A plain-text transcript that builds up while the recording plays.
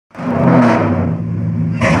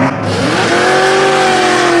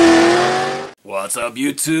What's up,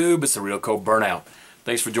 YouTube? It's TheRealCobraBurnout.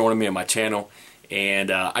 Thanks for joining me on my channel. And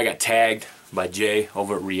I got tagged by Jay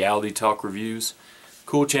over at Reality Talk Reviews.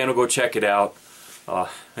 Cool channel, go check it out.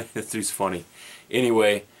 This dude's funny.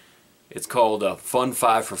 Anyway, it's called Fun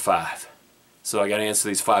 5 for 5. So I got to answer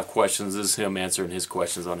these 5 questions. This is him answering his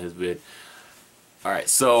questions on his vid. Alright,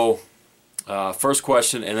 so first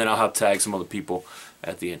question, and then I'll have tag some other people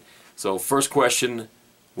at the end. So first question,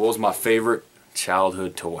 what was my favorite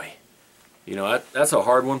childhood toy? You know, that's a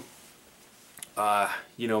hard one.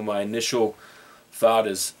 You know, my initial thought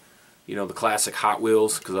is, you know, the classic Hot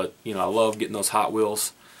Wheels, because I love getting those Hot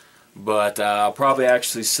Wheels. But I'll probably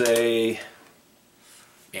actually say,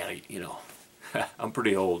 yeah, you know, I'm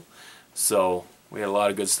pretty old, so we had a lot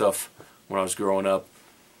of good stuff when I was growing up.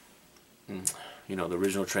 You know, the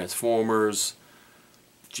original Transformers,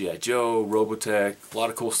 G.I. Joe, Robotech, a lot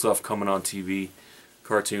of cool stuff coming on TV,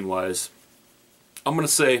 cartoon-wise. I'm gonna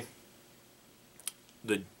say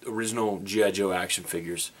the original G.I. Joe action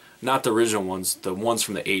figures. Not the original ones, the ones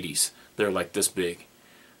from the 80s. They're like this big.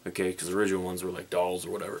 Okay, because the original ones were like dolls or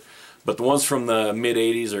whatever. But the ones from the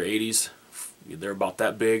mid-80s or 80s, they're about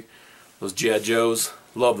that big. Those G.I. Joes,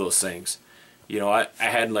 love those things. You know, I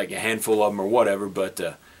had like a handful of them or whatever, but,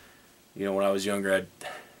 you know, when I was younger, I'd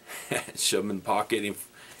shove them in the pocket. If,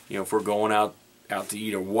 you know, if we're going out to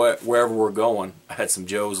eat or wherever we're going, I had some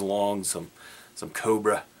Joes along, some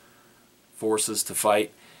Cobra forces to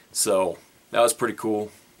fight, so that was pretty cool.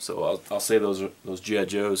 So I'll say those G.I.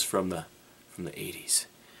 Joes from the 80s.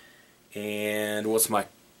 And what's my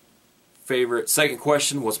favorite? Second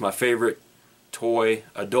question: what's my favorite toy,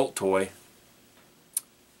 adult toy?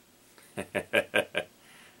 It's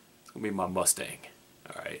gonna be my Mustang.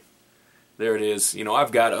 All right, there it is. You know,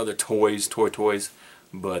 I've got other toys, toys,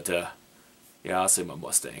 but yeah, I'll say my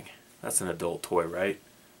Mustang. That's an adult toy, right?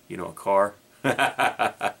 You know, a car.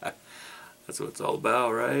 That's what it's all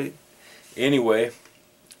about, right? Anyway,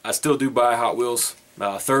 I still do buy Hot Wheels.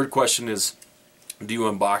 Third question is, do you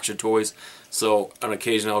unbox your toys? So on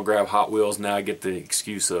occasion I'll grab Hot Wheels. Now I get the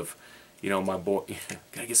excuse of, you know, my boy,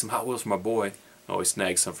 gotta get some Hot Wheels for my boy. I always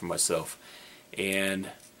snag some for myself, and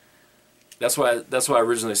that's why I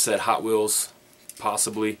originally said Hot Wheels,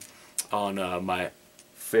 possibly on my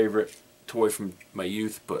favorite toy from my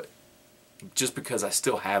youth, but just because I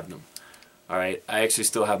still have them. Alright, I actually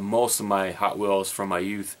still have most of my Hot Wheels from my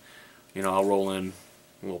youth. You know, I'll roll in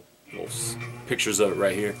little pictures of it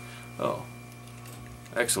right here. Oh,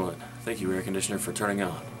 excellent. Thank you, air conditioner, for turning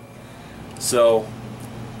on. So,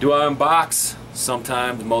 do I unbox?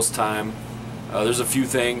 Sometimes, most time. There's a few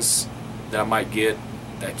things that I might get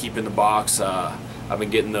that I keep in the box. I've been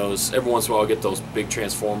getting those, every once in a while I'll get those big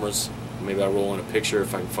Transformers. Maybe I'll roll in a picture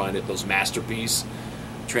if I can find it. Those Masterpiece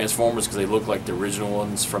Transformers, because they look like the original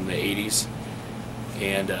ones from the 80s.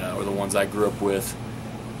 And or the ones I grew up with.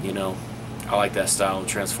 You know, I like that style of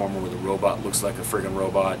Transformer where the robot looks like a friggin'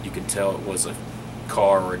 robot. You can tell it was a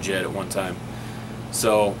car or a jet at one time.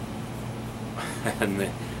 So, and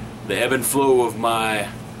the ebb and flow of my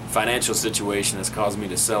financial situation has caused me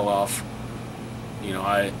to sell off. You know,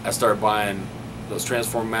 I started buying those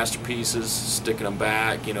Transformer Masterpieces, sticking them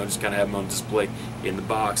back, you know, just kind of have them on display in the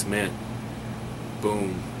box. Man,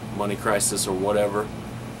 boom, money crisis or whatever,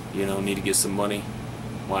 you know, need to get some money,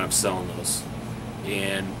 wind up selling those.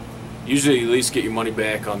 And usually you at least get your money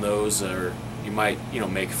back on those, or you might, you know,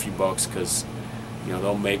 make a few bucks, because, you know,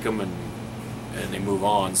 they'll make them and they move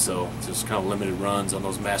on. So there's kind of limited runs on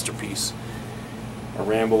those Masterpiece. I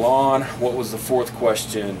ramble on. What was the fourth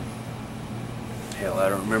question? Hell, I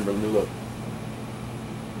don't remember. Let me look.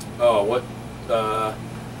 Oh,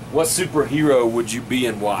 what superhero would you be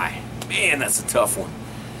and why? Man, that's a tough one.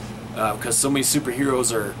 Because so many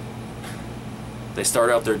superheroes they start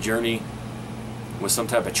out their journey with some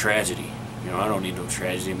type of tragedy. You know, I don't need no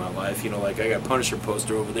tragedy in my life. You know, like I got Punisher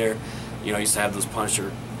poster over there. You know, I used to have those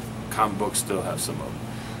Punisher comic books, still have some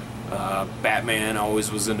of them. Batman, I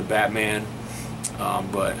always was into Batman.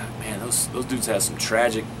 But man, those dudes have some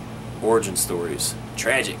tragic origin stories.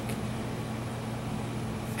 Tragic.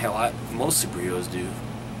 Hell, most superheroes do.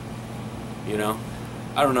 You know,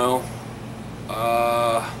 I don't know.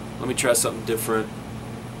 Let me try something different.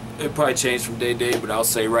 It'll probably change from day to day, but I'll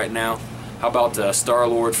say right now, how about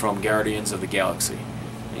Star-Lord from Guardians of the Galaxy?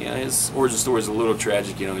 Yeah, his origin story is a little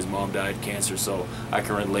tragic. You know, his mom died of cancer, so I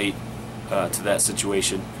can relate to that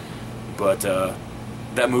situation. But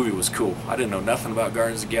that movie was cool. I didn't know nothing about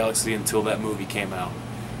Guardians of the Galaxy until that movie came out.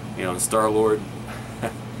 You know, and Star-Lord,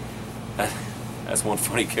 that's one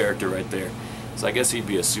funny character right there. So I guess he'd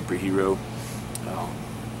be a superhero.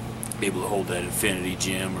 Be able to hold that Infinity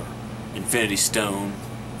Gem or Infinity Stone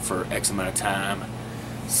for X amount of time.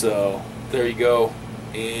 So there you go.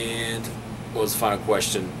 And what was the final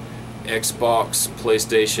question? Xbox,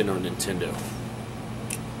 PlayStation, or Nintendo?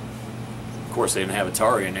 Of course, they didn't have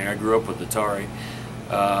Atari in there. I grew up with Atari.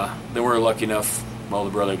 Then we were lucky enough, my older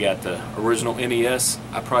brother got the original NES.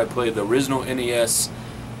 I probably played the original NES,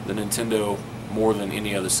 the Nintendo, more than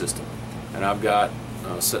any other system. And I've got,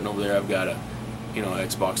 sitting over there, I've got a,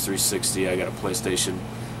 Xbox 360. I got a PlayStation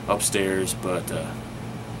upstairs, but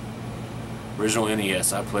original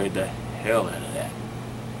NES, I played the hell out of that.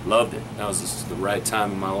 Loved it. That was just the right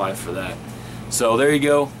time in my life for that. So there you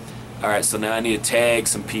go. Alright, so now I need to tag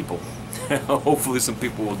some people. Hopefully some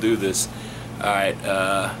people will do this. Alright,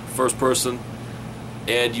 first person,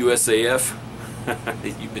 Ed USAF.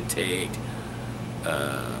 You've been tagged.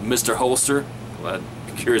 MrHolster. Well,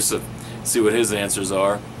 I'm curious to see what his answers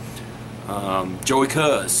are. Joey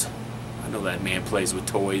Cuz. I know that man plays with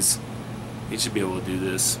toys. He should be able to do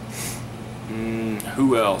this.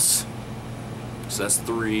 Who else? So that's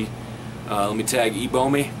 3. Let me tag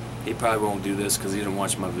Ebomey. He probably won't do this because he didn't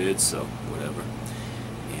watch my vids, so whatever.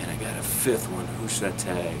 And I got a 5th one. Who should I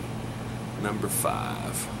tag? Number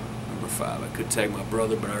 5. Number 5. I could tag my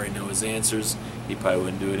brother, but I already know his answers. He probably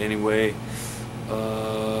wouldn't do it anyway.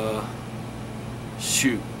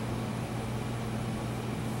 Shoot.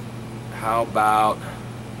 How about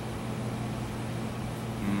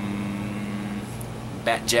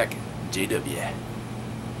BATJAC JW?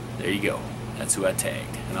 There you go. That's who I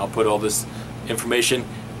tagged. And I'll put all this information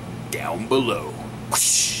down below.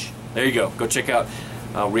 Whoosh. There you go. Go check out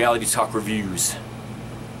Reality Talk Reviews.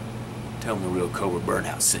 Tell them the Real Cobra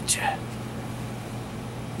Burnout sent you.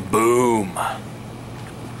 Boom.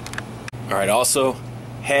 Alright, also,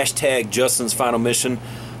 hashtag Justin's Final Mission.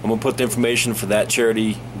 I'm going to put the information for that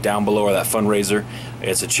charity down below, or that fundraiser.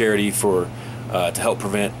 It's a charity for to help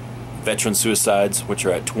prevent veteran suicides, which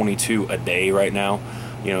are at 22 a day right now,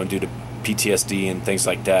 due to PTSD and things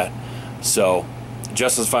like that. So,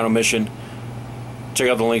 Justin's Final Mission. Check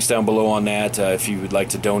out the links down below on that if you would like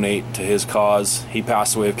to donate to his cause. He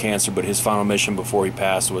passed away of cancer, but his final mission before he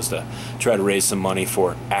passed was to try to raise some money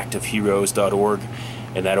for activeheroes.org,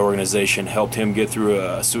 and that organization helped him get through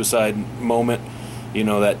a suicide moment,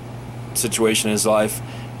 that situation in his life,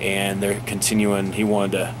 and they're continuing. He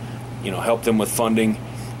wanted to, help them with funding,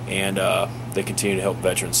 and they continue to help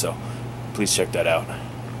veterans, so please check that out.